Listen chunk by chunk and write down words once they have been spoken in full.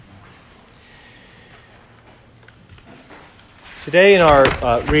Today in our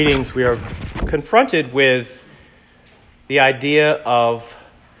readings, we are confronted with the idea of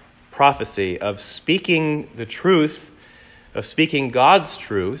prophecy, of speaking the truth, of speaking God's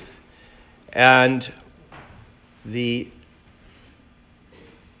truth, and the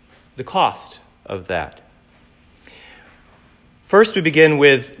cost of that. First, we begin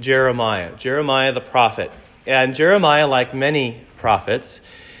with Jeremiah the prophet. And Jeremiah, like many prophets,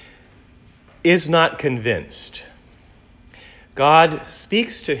 is not convinced. God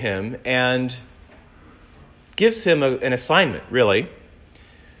speaks to him and gives him an assignment, really,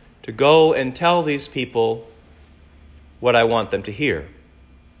 to go and tell these people what I want them to hear.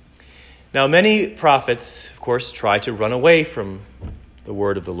 Now, many prophets, of course, try to run away from the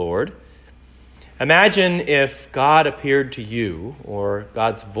word of the Lord. Imagine if God appeared to you, or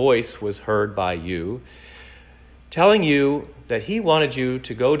God's voice was heard by you, telling you that he wanted you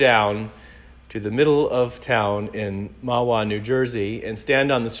to go down to the middle of town in Mahwah, New Jersey, and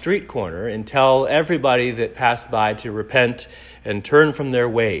stand on the street corner and tell everybody that passed by to repent and turn from their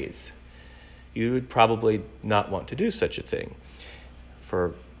ways. You would probably not want to do such a thing.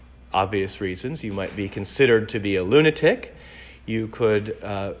 For obvious reasons, you might be considered to be a lunatic. You could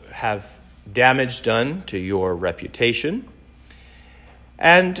have damage done to your reputation.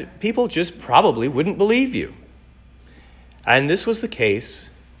 And people just probably wouldn't believe you. And this was the case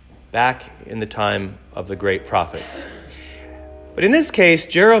back in the time of the great prophets. But in this case,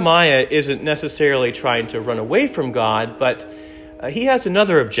 Jeremiah isn't necessarily trying to run away from God, but he has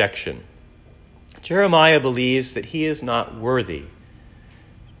another objection. Jeremiah believes that he is not worthy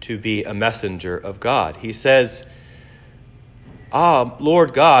to be a messenger of God. He says,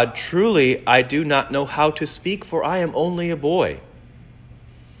 Lord God, truly I do not know how to speak, for I am only a boy.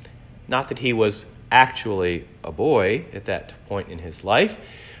 Not that he was actually a boy at that point in his life,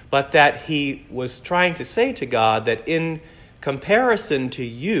 but that he was trying to say to God that in comparison to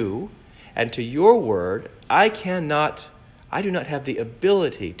you and to your word, I do not have the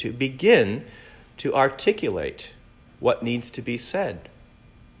ability to begin to articulate what needs to be said.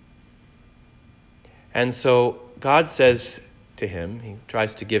 And so God says to him, he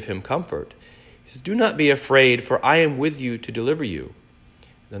tries to give him comfort. He says, do not be afraid, for I am with you to deliver you.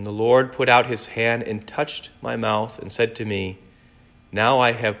 Then the Lord put out his hand and touched my mouth and said to me, now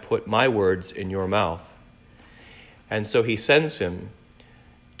I have put my words in your mouth. And so he sends him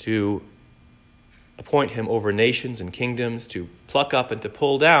to appoint him over nations and kingdoms, to pluck up and to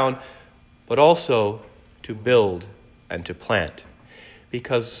pull down, but also to build and to plant.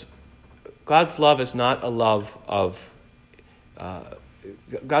 Because God's love is not a love of,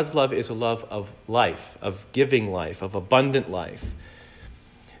 God's love is a love of life, of giving life, of abundant life.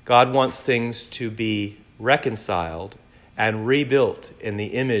 God wants things to be reconciled and rebuilt in the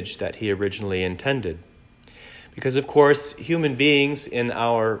image that he originally intended. Because, of course, human beings in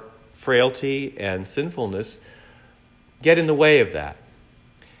our frailty and sinfulness get in the way of that.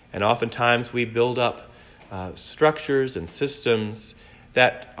 And oftentimes we build up structures and systems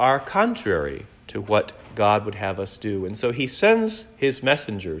that are contrary to what God would have us do. And so he sends his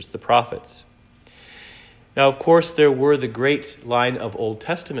messengers, the prophets. Now, of course, there were the great line of Old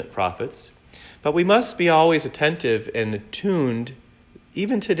Testament prophets, but we must be always attentive and attuned,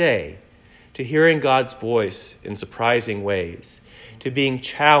 even today, to hearing God's voice in surprising ways, to being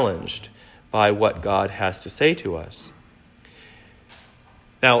challenged by what God has to say to us.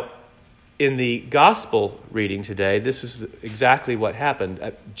 Now, in the gospel reading today, this is exactly what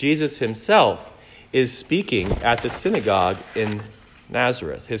happened. Jesus himself is speaking at the synagogue in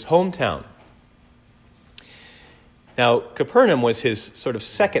Nazareth, his hometown. Now, Capernaum was his sort of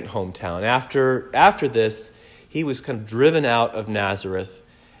second hometown. After this, he was kind of driven out of Nazareth,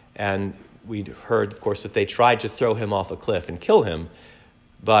 and we'd heard, of course, that they tried to throw him off a cliff and kill him,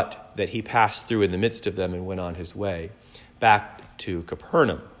 but that he passed through in the midst of them and went on his way back to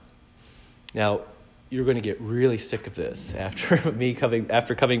Capernaum. Now, you're going to get really sick of this after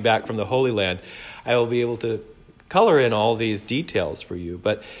coming back from the Holy Land. I will be able to color in all these details for you,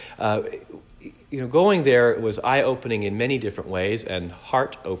 but going there was eye-opening in many different ways and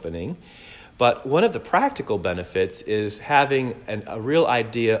heart-opening. But one of the practical benefits is having a real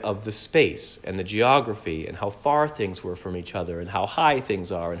idea of the space and the geography and how far things were from each other and how high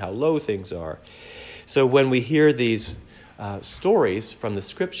things are and how low things are. So when we hear these stories from the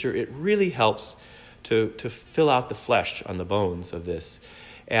Scripture, it really helps to fill out the flesh on the bones of this.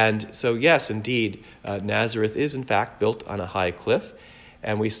 And so, yes, indeed, Nazareth is in fact built on a high cliff.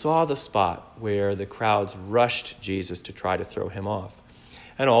 And we saw the spot where the crowds rushed Jesus to try to throw him off.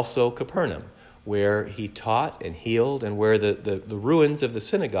 And also Capernaum, where he taught and healed, and where the ruins of the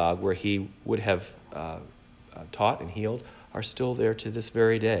synagogue where he would have taught and healed are still there to this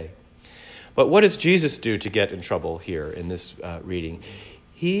very day. But what does Jesus do to get in trouble here in this reading?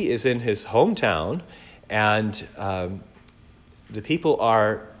 He is in his hometown, and the people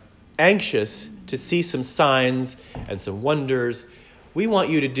are anxious to see some signs and some wonders. We want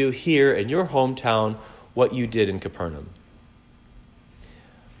you to do here in your hometown what you did in Capernaum.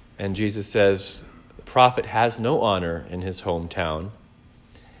 And Jesus says, the prophet has no honor in his hometown.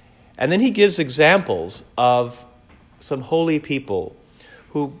 And then he gives examples of some holy people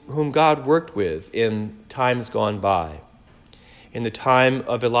whom God worked with in times gone by. In the time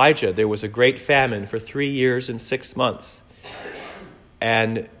of Elijah, there was a great famine for 3 years and 6 months.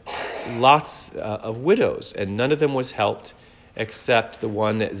 And lots of widows, and none of them was helped except the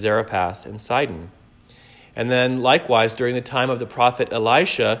one at Zarephath and Sidon. And then likewise, during the time of the prophet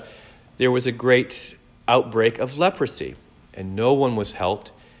Elisha, there was a great outbreak of leprosy, and no one was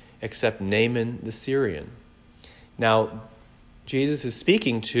helped except Naaman the Syrian. Now, Jesus is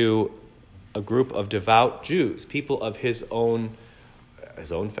speaking to a group of devout Jews, people of his own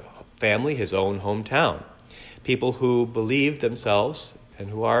family, his own hometown, people who believe themselves and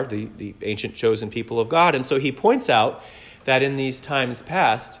who are the ancient chosen people of God. And so he points out that in these times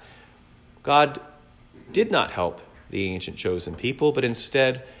past, God did not help the ancient chosen people, but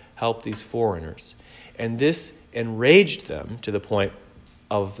instead helped these foreigners. And this enraged them to the point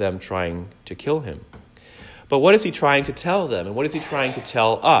of them trying to kill him. But what is he trying to tell them? And what is he trying to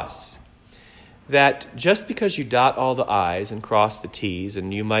tell us? That just because you dot all the I's and cross the T's,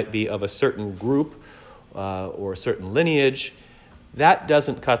 and you might be of a certain group or a certain lineage, that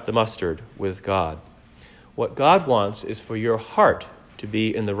doesn't cut the mustard with God. What God wants is for your heart to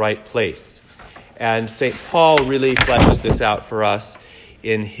be in the right place. And St. Paul really fleshes this out for us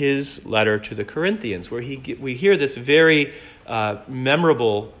in his letter to the Corinthians, where we hear this very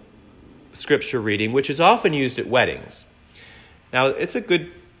memorable scripture reading, which is often used at weddings. Now, it's a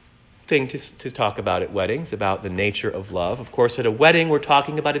good thing to talk about at weddings, about the nature of love. Of course, at a wedding, we're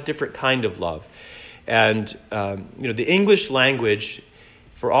talking about a different kind of love. And, the English language,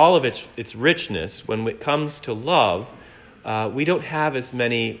 for all of its richness, when it comes to love, we don't have as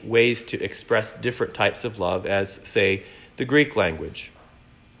many ways to express different types of love as, say, the Greek language.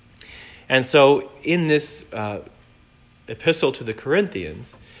 And so in this epistle to the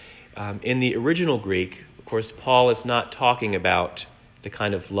Corinthians, in the original Greek, of course, Paul is not talking about the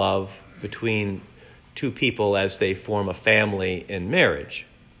kind of love between two people as they form a family in marriage.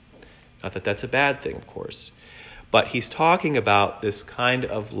 Not that that's a bad thing, of course. But he's talking about this kind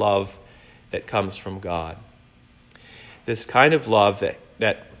of love that comes from God. This kind of love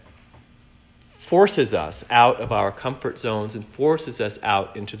that forces us out of our comfort zones and forces us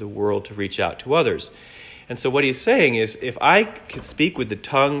out into the world to reach out to others. And so what he's saying is, if I can speak with the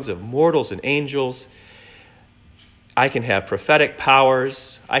tongues of mortals and angels, I can have prophetic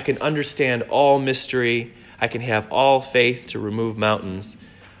powers, I can understand all mystery, I can have all faith to remove mountains,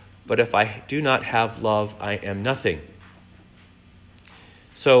 but if I do not have love, I am nothing.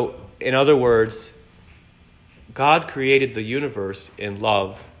 So, in other words, God created the universe in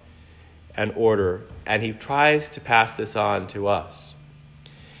love and order, and he tries to pass this on to us.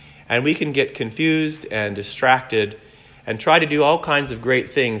 And we can get confused and distracted and try to do all kinds of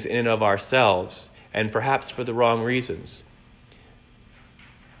great things in and of ourselves, and perhaps for the wrong reasons.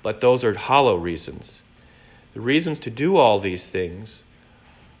 But those are hollow reasons. The reasons to do all these things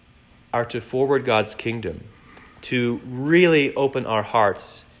are to forward God's kingdom, to really open our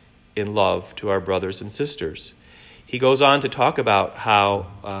hearts in love to our brothers and sisters. He goes on to talk about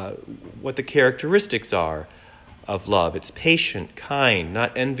what the characteristics are of love. It's patient, kind,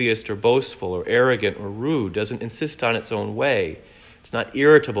 not envious or boastful or arrogant or rude, doesn't insist on its own way. It's not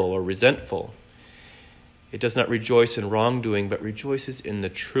irritable or resentful. It does not rejoice in wrongdoing, but rejoices in the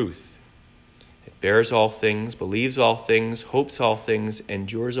truth. It bears all things, believes all things, hopes all things,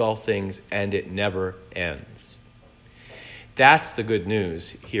 endures all things, and it never ends. That's the good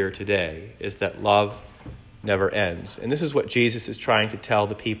news here today, is that love never ends. And this is what Jesus is trying to tell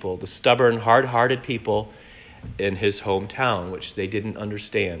the people, the stubborn, hard-hearted people in his hometown, which they didn't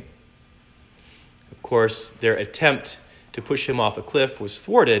understand. Of course, their attempt to push him off a cliff was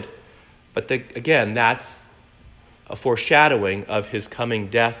thwarted, but again, that's a foreshadowing of his coming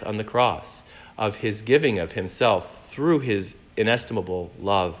death on the cross, of his giving of himself through his inestimable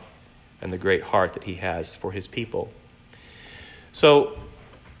love and the great heart that he has for his people. So,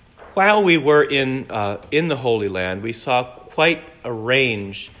 while we were in the Holy Land, we saw quite a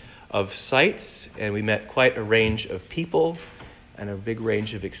range of sights, and we met quite a range of people and a big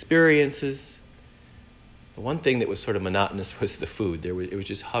range of experiences. The one thing that was sort of monotonous was the food. It was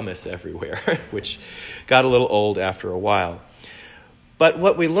just hummus everywhere, which got a little old after a while. But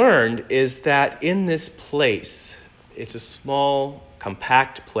what we learned is that in this place, it's a small,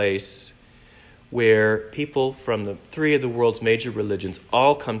 compact place where people from the three of the world's major religions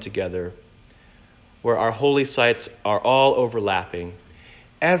all come together, where our holy sites are all overlapping.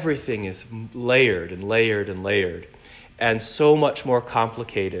 Everything is layered and layered and layered, and so much more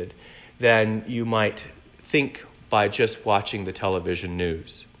complicated than you might think by just watching the television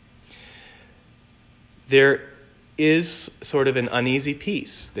news. There is sort of an uneasy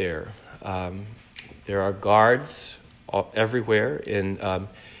peace there. There are guards everywhere. In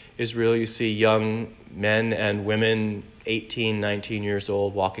Israel, you see young men and women, 18, 19 years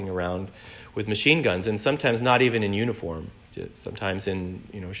old, walking around with machine guns, and sometimes not even in uniform. Sometimes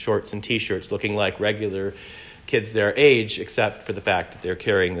in shorts and T-shirts, looking like regular kids their age, except for the fact that they're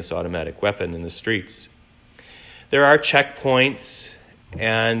carrying this automatic weapon in the streets. There are checkpoints,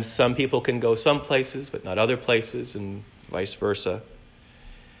 and some people can go some places, but not other places, and vice versa.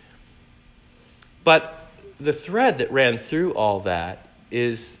 But the thread that ran through all that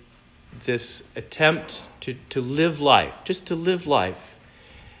is this attempt to live life, just to live life,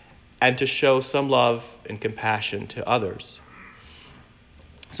 and to show some love and compassion to others.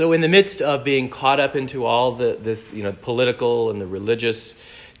 So in the midst of being caught up into all this political and the religious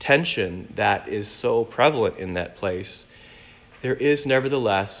tension that is so prevalent in that place, there is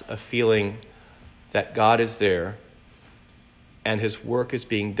nevertheless a feeling that God is there and his work is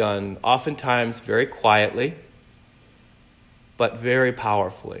being done, oftentimes very quietly, but very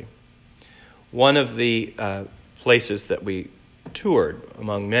powerfully. One of the places that we toured,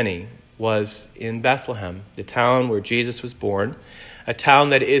 among many, was in Bethlehem, the town where Jesus was born, a town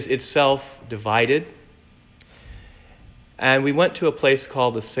that is itself divided. And we went to a place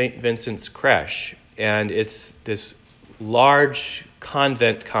called the St. Vincent's Crèche, and it's this large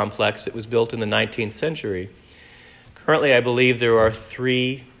convent complex that was built in the 19th century. Currently, I believe there are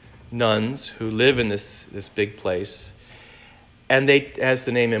 3 nuns who live in this big place, and they, as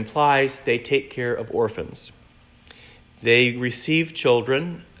the name implies, they take care of orphans. They receive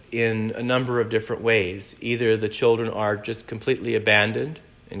children in a number of different ways. Either the children are just completely abandoned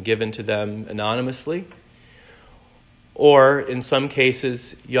and given to them anonymously, or in some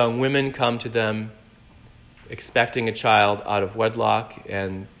cases, young women come to them expecting a child out of wedlock,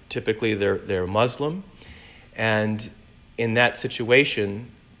 and typically they're Muslim. And in that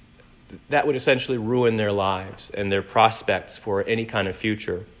situation, that would essentially ruin their lives and their prospects for any kind of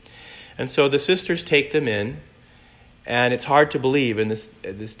future. And so the sisters take them in, and it's hard to believe in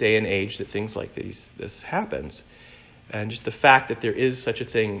this day and age that things like this happens. And just the fact that there is such a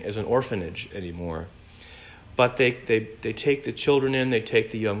thing as an orphanage anymore. But they take the children in, they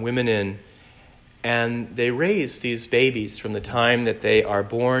take the young women in, and they raise these babies from the time that they are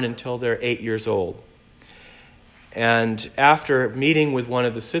born until they're 8 years old. And after meeting with one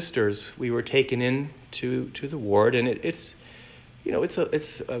of the sisters, we were taken in to the ward, and it's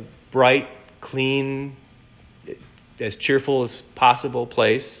a bright, clean, as cheerful as possible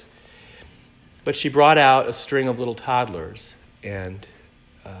place. But she brought out a string of little toddlers, and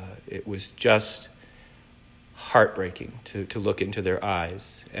it was just heartbreaking to look into their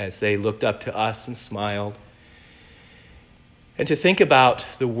eyes as they looked up to us and smiled. And to think about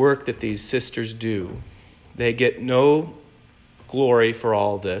the work that these sisters do. They get no glory for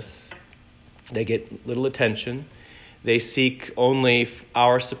all this. They get little attention. They seek only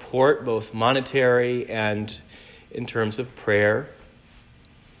our support, both monetary and in terms of prayer.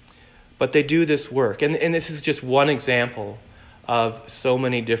 But they do this work. And this is just one example of so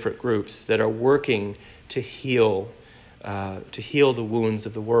many different groups that are working to heal the wounds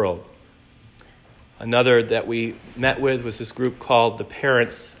of the world. Another that we met with was this group called the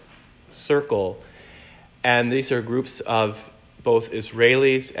Parents Circle. And these are groups of both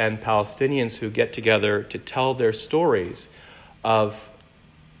Israelis and Palestinians who get together to tell their stories of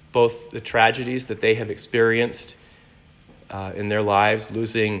both the tragedies that they have experienced in their lives,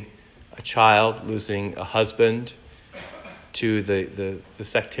 losing a child, losing a husband, to the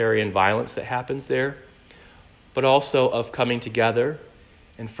sectarian violence that happens there, but also of coming together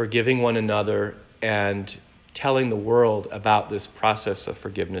and forgiving one another and telling the world about this process of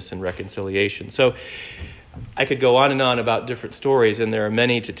forgiveness and reconciliation. So I could go on and on about different stories, and there are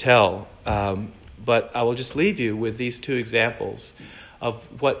many to tell, but I will just leave you with these 2 examples of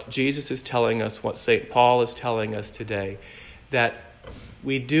what Jesus is telling us, what St. Paul is telling us today, that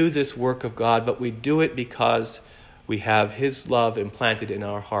we do this work of God, but we do it because we have his love implanted in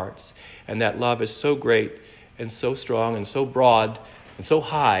our hearts. And that love is so great and so strong and so broad and so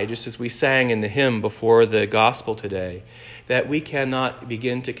high, just as we sang in the hymn before the gospel today, that we cannot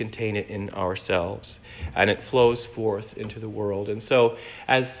begin to contain it in ourselves, and it flows forth into the world. And so,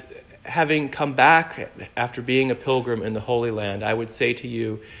 as having come back after being a pilgrim in the Holy Land, I would say to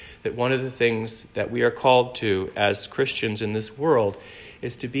you that one of the things that we are called to as Christians in this world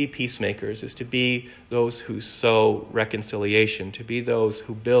is to be peacemakers, is to be those who sow reconciliation, to be those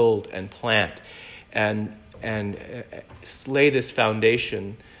who build and plant and lay this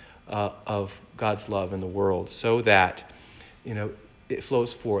foundation of God's love in the world, so that it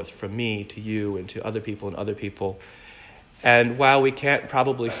flows forth from me to you and to other people and other people. And while we can't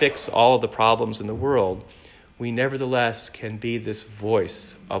probably fix all of the problems in the world, we nevertheless can be this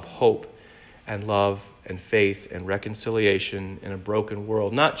voice of hope and love and faith and reconciliation in a broken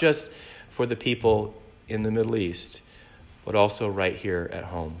world, not just for the people in the Middle East, but also right here at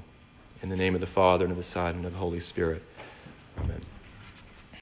home. In the name of the Father, and of the Son, and of the Holy Spirit. Amen.